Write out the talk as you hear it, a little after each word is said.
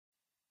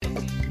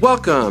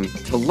Welcome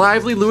to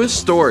Lively Lewis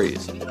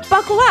Stories.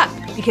 Buckle up,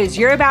 because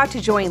you're about to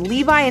join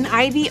Levi and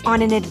Ivy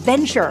on an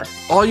adventure.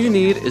 All you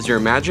need is your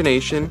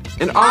imagination,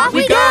 and off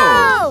we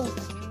go!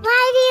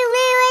 Lively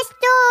Lewis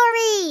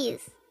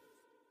Stories!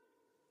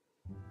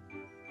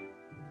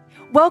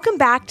 Welcome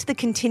back to the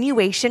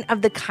continuation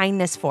of the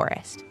Kindness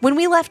Forest. When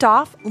we left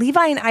off,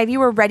 Levi and Ivy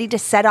were ready to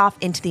set off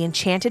into the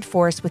enchanted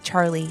forest with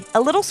Charlie, a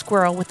little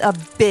squirrel with a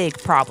big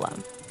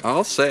problem.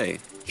 I'll say,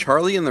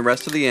 Charlie and the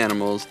rest of the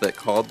animals that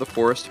called the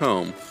forest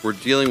home were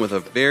dealing with a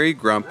very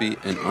grumpy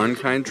and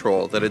unkind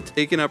troll that had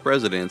taken up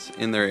residence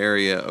in their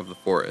area of the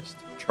forest.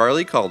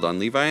 Charlie called on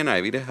Levi and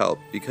Ivy to help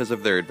because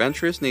of their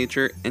adventurous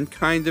nature and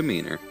kind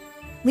demeanor.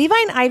 Levi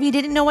and Ivy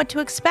didn't know what to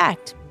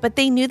expect, but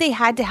they knew they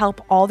had to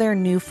help all their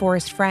new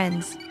forest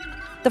friends.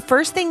 The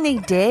first thing they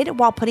did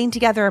while putting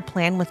together a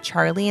plan with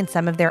Charlie and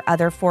some of their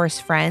other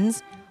forest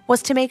friends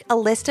was to make a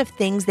list of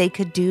things they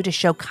could do to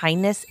show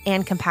kindness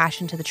and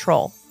compassion to the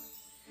troll.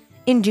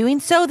 In doing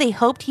so, they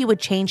hoped he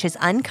would change his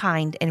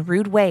unkind and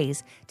rude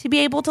ways to be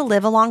able to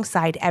live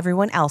alongside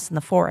everyone else in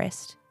the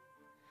forest.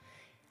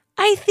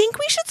 "I think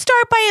we should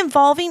start by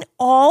involving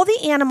all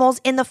the animals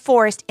in the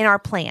forest in our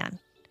plan,"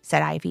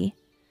 said Ivy.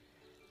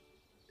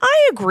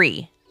 "I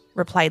agree,"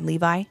 replied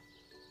Levi.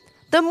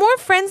 "The more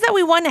friends that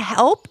we want to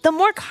help, the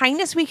more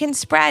kindness we can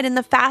spread and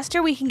the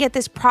faster we can get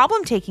this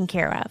problem taken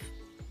care of."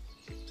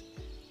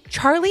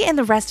 Charlie and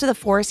the rest of the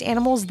forest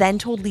animals then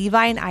told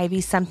Levi and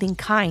Ivy something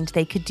kind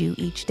they could do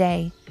each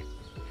day.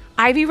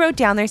 Ivy wrote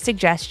down their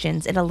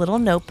suggestions in a little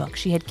notebook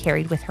she had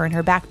carried with her in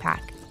her backpack.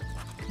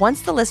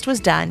 Once the list was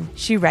done,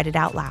 she read it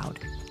out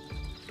loud.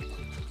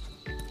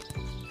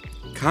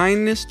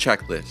 Kindness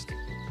checklist.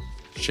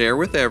 Share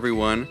with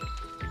everyone.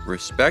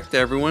 Respect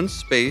everyone's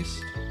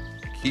space.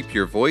 Keep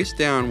your voice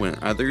down when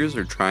others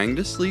are trying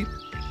to sleep.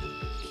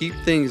 Keep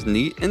things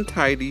neat and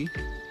tidy.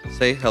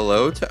 Say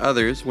hello to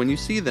others when you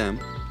see them.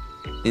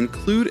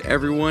 Include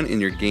everyone in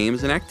your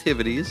games and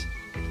activities.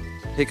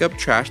 Pick up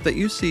trash that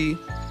you see.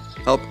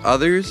 Help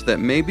others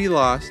that may be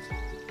lost.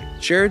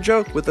 Share a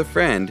joke with a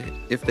friend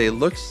if they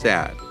look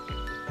sad.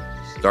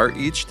 Start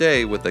each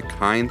day with a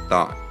kind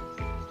thought.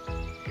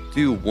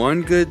 Do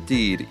one good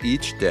deed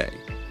each day.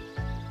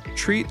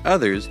 Treat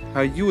others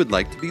how you would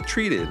like to be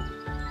treated.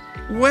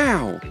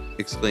 "Wow!"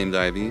 exclaimed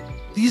Ivy.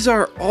 "These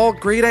are all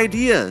great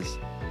ideas.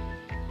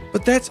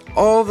 But that's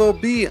all they'll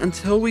be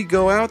until we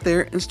go out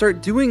there and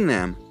start doing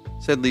them,"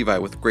 said Levi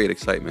with great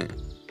excitement.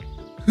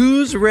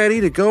 "Who's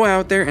ready to go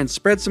out there and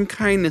spread some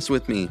kindness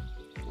with me?"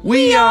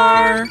 "We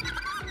are!"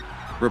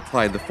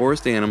 replied the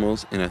forest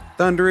animals in a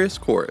thunderous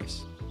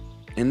chorus.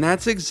 And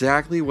that's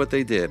exactly what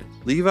they did.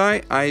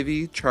 Levi,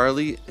 Ivy,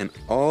 Charlie, and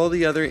all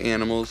the other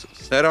animals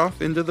set off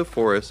into the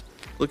forest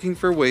looking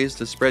for ways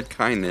to spread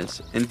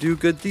kindness and do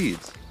good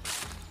deeds.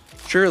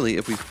 Surely,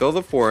 if we fill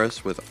the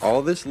forest with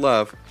all this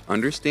love,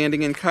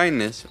 understanding, and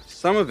kindness,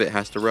 some of it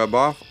has to rub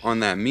off on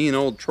that mean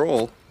old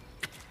troll,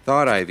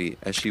 thought Ivy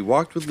as she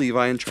walked with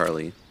Levi and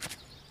Charlie.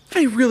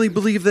 "I really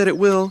believe that it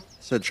will,"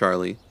 said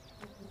Charlie.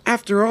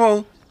 "After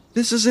all,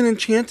 this is an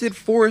enchanted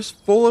forest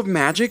full of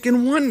magic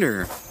and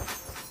wonder."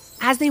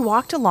 As they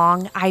walked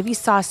along, Ivy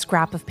saw a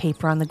scrap of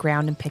paper on the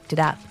ground and picked it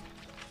up.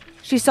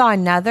 She saw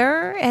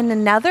another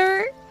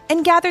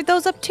and gathered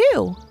those up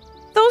too.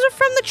 "Those are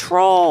from the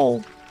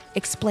troll,"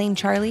 explained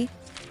Charlie.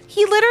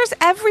 "He litters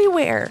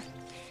everywhere.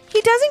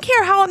 He doesn't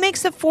care how it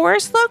makes the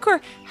forest look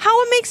or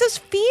how it makes us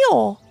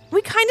feel.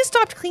 We kind of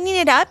stopped cleaning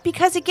it up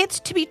because it gets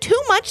to be too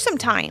much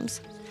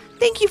sometimes.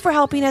 Thank you for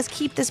helping us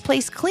keep this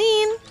place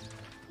clean."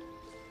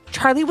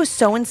 Charlie was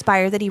so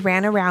inspired that he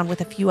ran around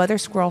with a few other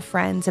squirrel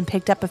friends and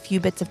picked up a few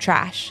bits of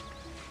trash.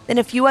 Then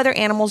a few other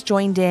animals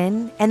joined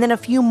in, and then a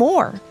few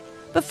more.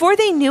 Before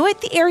they knew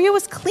it, the area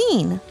was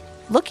clean,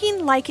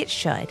 looking like it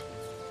should.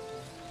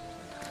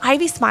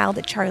 Ivy smiled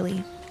at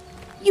Charlie.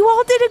 "You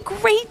all did a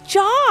great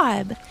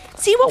job.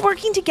 See what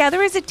working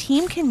together as a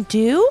team can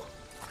do?"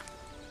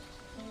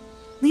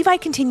 Levi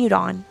continued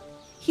on.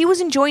 He was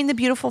enjoying the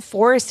beautiful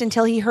forest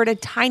until he heard a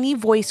tiny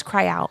voice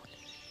cry out.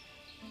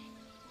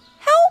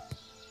 "Help!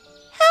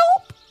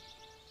 Help!"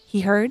 he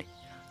heard.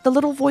 The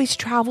little voice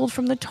traveled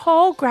from the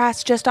tall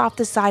grass just off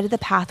the side of the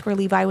path where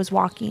Levi was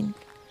walking.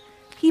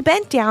 He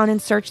bent down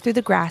and searched through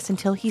the grass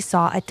until he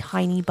saw a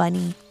tiny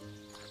bunny.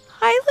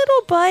 "Hi,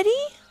 little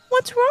buddy.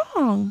 What's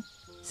wrong?"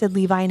 said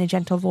Levi in a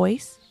gentle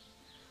voice.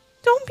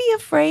 "Don't be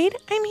afraid.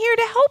 I'm here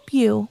to help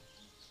you."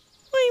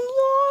 "I'm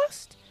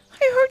lost.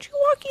 I heard you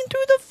walking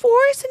through the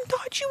forest and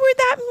thought you were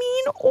that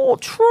mean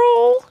old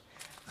troll.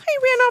 I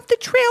ran off the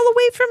trail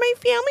away from my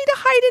family to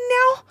hide, and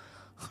now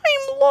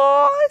I'm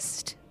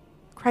lost,"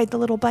 cried the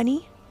little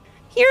bunny.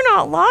 "You're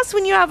not lost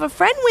when you have a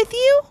friend with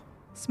you,"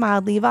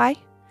 smiled Levi.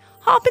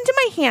 "Hop into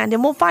my hand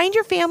and we'll find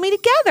your family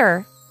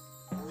together."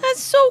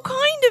 "That's so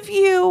kind of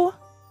you,"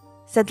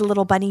 said the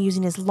little bunny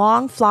using his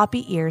long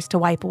floppy ears to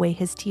wipe away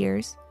his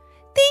tears.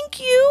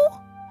 "Thank you."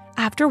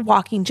 After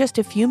walking just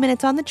a few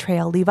minutes on the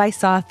trail, Levi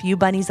saw a few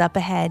bunnies up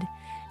ahead.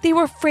 They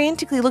were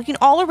frantically looking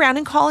all around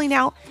and calling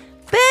out,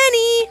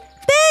 "Benny!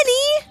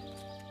 Benny!"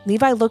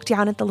 Levi looked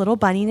down at the little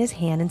bunny in his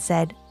hand and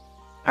said,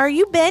 "Are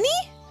you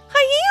Benny?"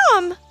 "I I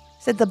am,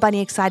 said the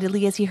bunny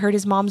excitedly as he heard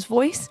his mom's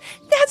voice.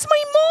 That's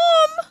my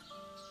mom!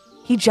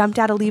 He jumped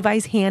out of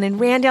Levi's hand and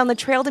ran down the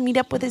trail to meet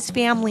up with his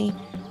family.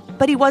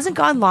 But he wasn't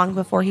gone long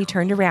before he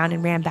turned around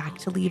and ran back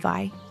to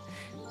Levi.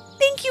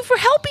 Thank you for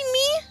helping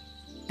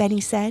me,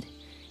 Benny said.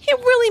 It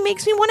really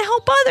makes me want to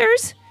help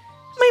others.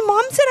 My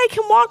mom said I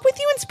can walk with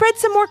you and spread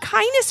some more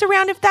kindness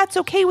around if that's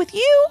okay with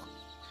you.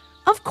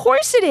 Of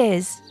course it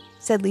is,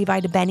 said Levi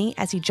to Benny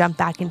as he jumped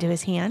back into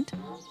his hand.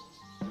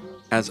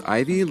 As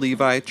Ivy,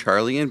 Levi,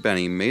 Charlie, and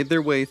Benny made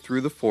their way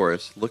through the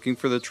forest looking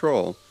for the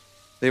troll,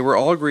 they were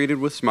all greeted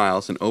with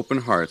smiles and open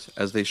hearts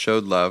as they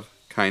showed love,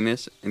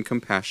 kindness, and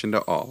compassion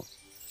to all.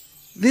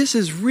 "This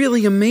is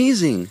really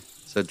amazing,"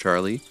 said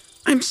Charlie.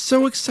 "I'm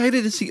so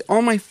excited to see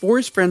all my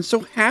forest friends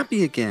so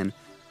happy again.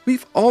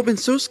 We've all been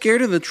so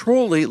scared of the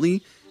troll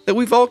lately that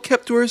we've all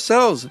kept to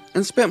ourselves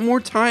and spent more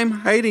time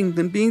hiding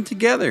than being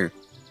together."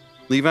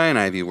 Levi and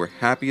Ivy were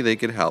happy they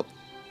could help,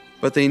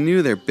 but they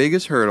knew their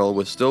biggest hurdle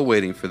was still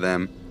waiting for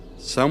them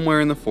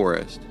somewhere in the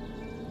forest.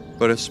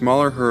 But a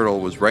smaller hurdle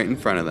was right in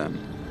front of them.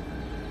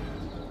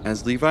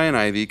 As Levi and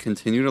Ivy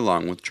continued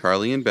along with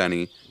Charlie and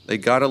Benny, they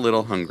got a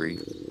little hungry.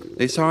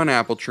 They saw an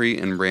apple tree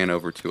and ran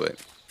over to it.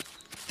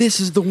 "This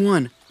is the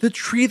one, the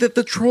tree that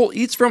the troll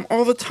eats from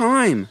all the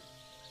time,"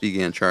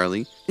 began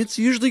Charlie. "It's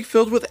usually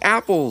filled with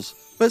apples,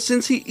 but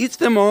since he eats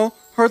them all,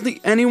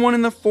 hardly anyone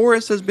in the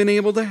forest has been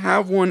able to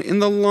have one in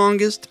the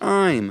longest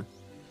time.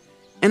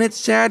 And it's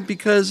sad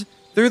because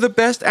they're the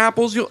best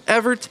apples you'll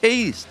ever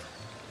taste."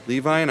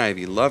 Levi and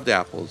Ivy loved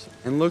apples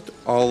and looked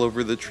all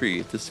over the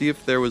tree to see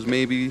if there was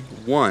maybe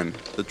one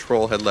the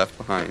troll had left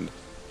behind.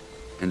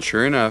 And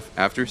sure enough,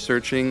 after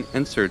searching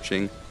and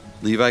searching,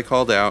 Levi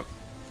called out,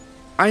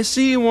 "I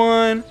see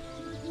one!"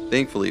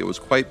 Thankfully, it was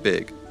quite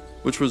big,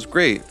 which was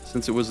great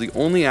since it was the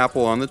only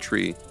apple on the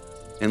tree,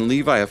 and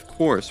Levi, of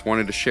course,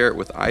 wanted to share it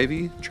with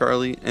Ivy,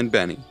 Charlie, and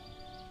Benny.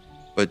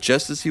 But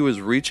just as he was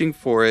reaching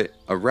for it,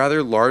 a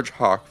rather large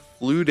hawk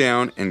flew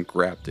down and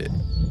grabbed it.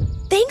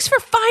 "Thanks for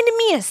finding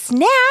me a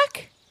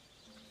snack!"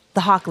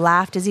 The hawk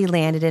laughed as he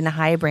landed in a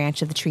high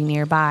branch of the tree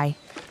nearby.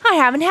 "I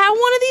haven't had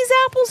one of these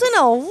apples in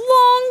a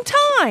long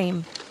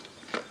time."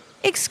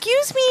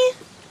 "Excuse me,"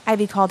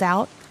 Ivy called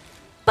out,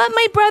 "but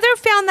my brother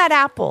found that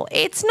apple.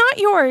 It's not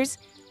yours.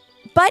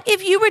 But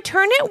if you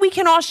return it, we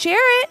can all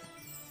share it."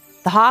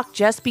 The hawk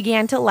just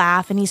began to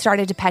laugh and he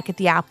started to peck at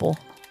the apple.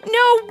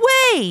 "No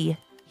way,"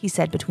 he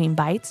said between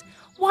bites.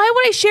 "Why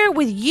would I share it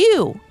with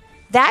you?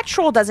 That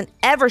troll doesn't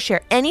ever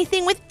share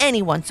anything with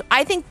anyone, so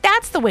I think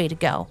that's the way to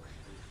go.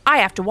 I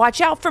have to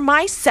watch out for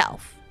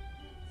myself."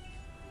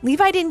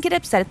 Levi didn't get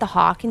upset at the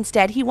hawk.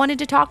 Instead, he wanted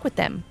to talk with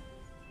them.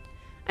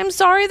 "I'm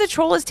sorry the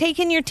troll has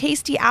taken your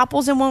tasty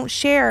apples and won't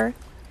share,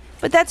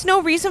 but that's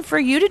no reason for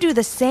you to do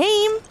the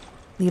same,"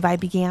 Levi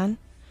began.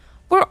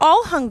 "We're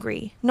all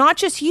hungry, not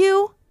just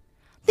you.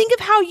 Think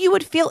of how you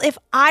would feel if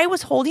I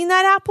was holding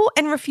that apple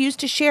and refused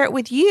to share it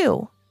with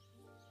you."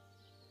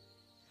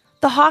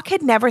 The hawk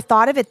had never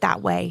thought of it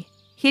that way.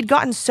 He had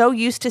gotten so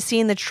used to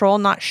seeing the troll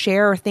not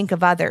share or think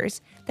of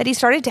others that he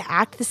started to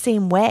act the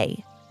same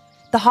way.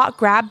 The hawk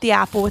grabbed the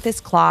apple with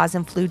his claws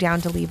and flew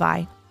down to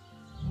Levi.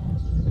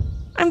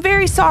 "I'm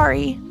very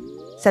sorry,"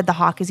 said the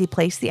hawk as he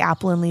placed the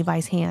apple in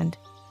Levi's hand.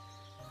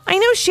 "I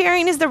know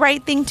sharing is the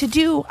right thing to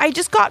do. I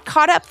just got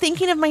caught up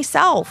thinking of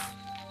myself."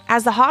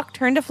 As the hawk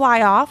turned to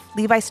fly off,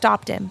 Levi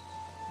stopped him.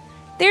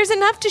 "There's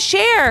enough to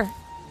share.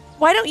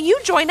 Why don't you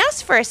join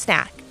us for a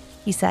snack?"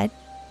 he said.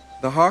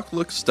 The hawk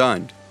looked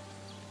stunned.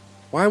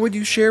 "Why would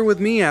you share with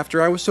me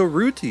after I was so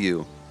rude to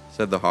you?"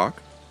 said the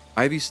hawk.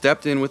 Ivy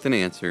stepped in with an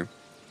answer.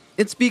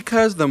 "It's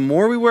because the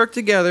more we work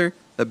together,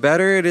 the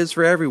better it is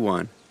for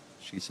everyone,"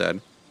 she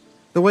said.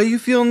 "The way you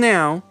feel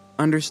now,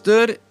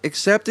 understood,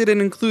 accepted,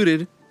 and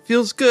included,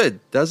 feels good,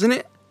 doesn't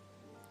it?"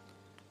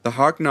 The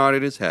hawk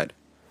nodded his head.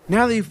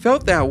 "Now that you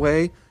felt that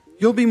way,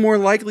 you'll be more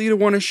likely to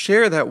want to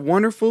share that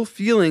wonderful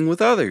feeling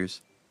with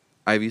others,"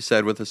 Ivy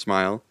said with a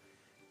smile.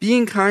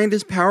 "Being kind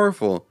is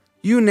powerful.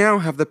 You now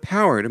have the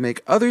power to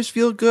make others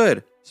feel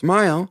good,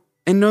 smile,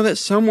 and know that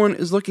someone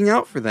is looking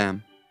out for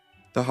them."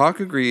 The hawk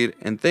agreed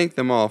and thanked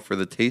them all for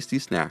the tasty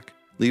snack.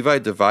 Levi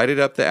divided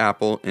up the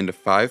apple into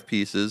 5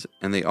 pieces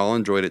and they all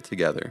enjoyed it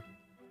together.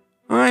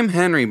 "I'm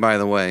Henry, by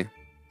the way,"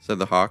 said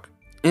the hawk,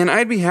 "and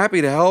I'd be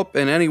happy to help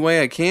in any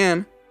way I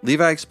can."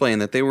 Levi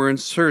explained that they were in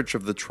search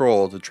of the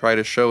troll to try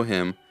to show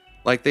him,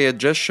 like they had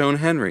just shown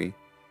Henry,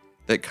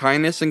 that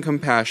kindness and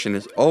compassion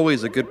is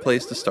always a good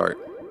place to start.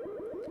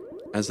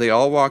 As they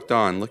all walked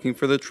on looking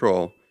for the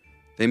troll,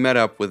 they met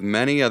up with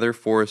many other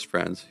forest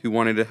friends who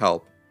wanted to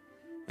help,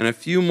 and a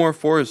few more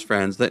forest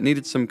friends that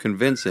needed some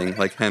convincing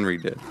like Henry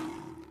did.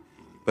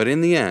 But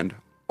in the end,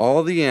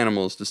 all the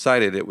animals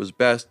decided it was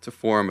best to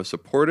form a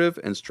supportive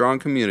and strong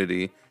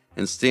community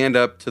and stand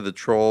up to the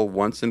troll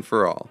once and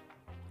for all.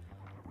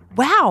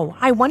 Wow,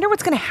 I wonder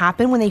what's going to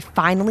happen when they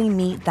finally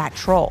meet that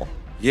troll.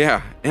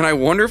 Yeah, and I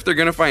wonder if they're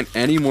going to find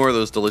any more of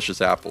those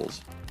delicious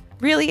apples.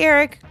 Really,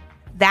 Eric?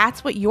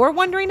 That's what you're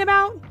wondering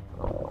about?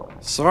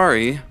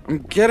 Sorry, I'm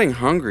getting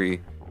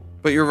hungry.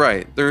 But you're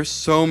right, there are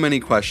so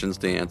many questions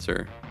to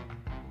answer.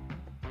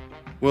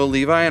 Will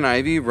Levi and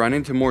Ivy run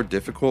into more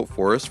difficult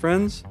forest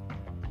friends?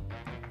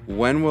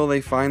 When will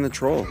they find the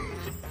troll?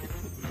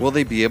 Will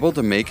they be able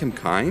to make him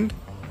kind?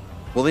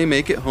 Will they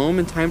make it home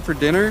in time for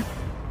dinner?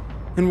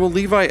 And will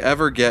Levi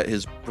ever get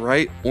his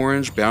bright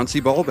orange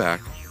bouncy ball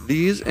back?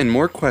 These and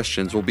more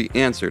questions will be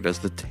answered as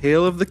the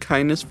tale of the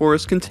Kindness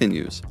Forest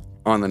continues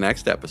on the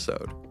next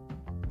episode.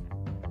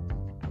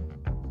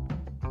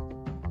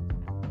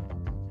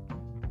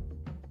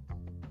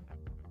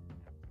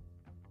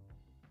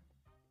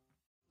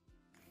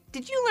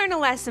 Did you learn a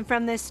lesson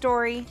from this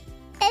story?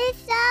 If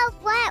so,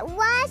 what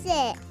was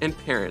it? And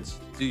parents,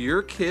 do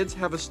your kids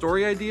have a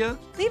story idea?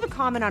 Leave a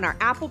comment on our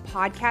Apple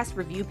Podcast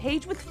review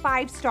page with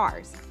 5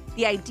 stars,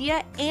 the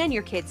idea, and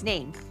your kid's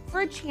name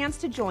for a chance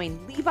to join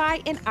Levi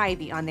and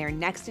Ivy on their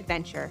next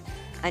adventure.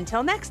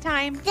 Until next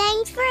time.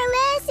 Thanks for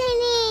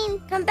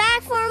listening. Come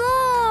back for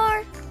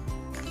more.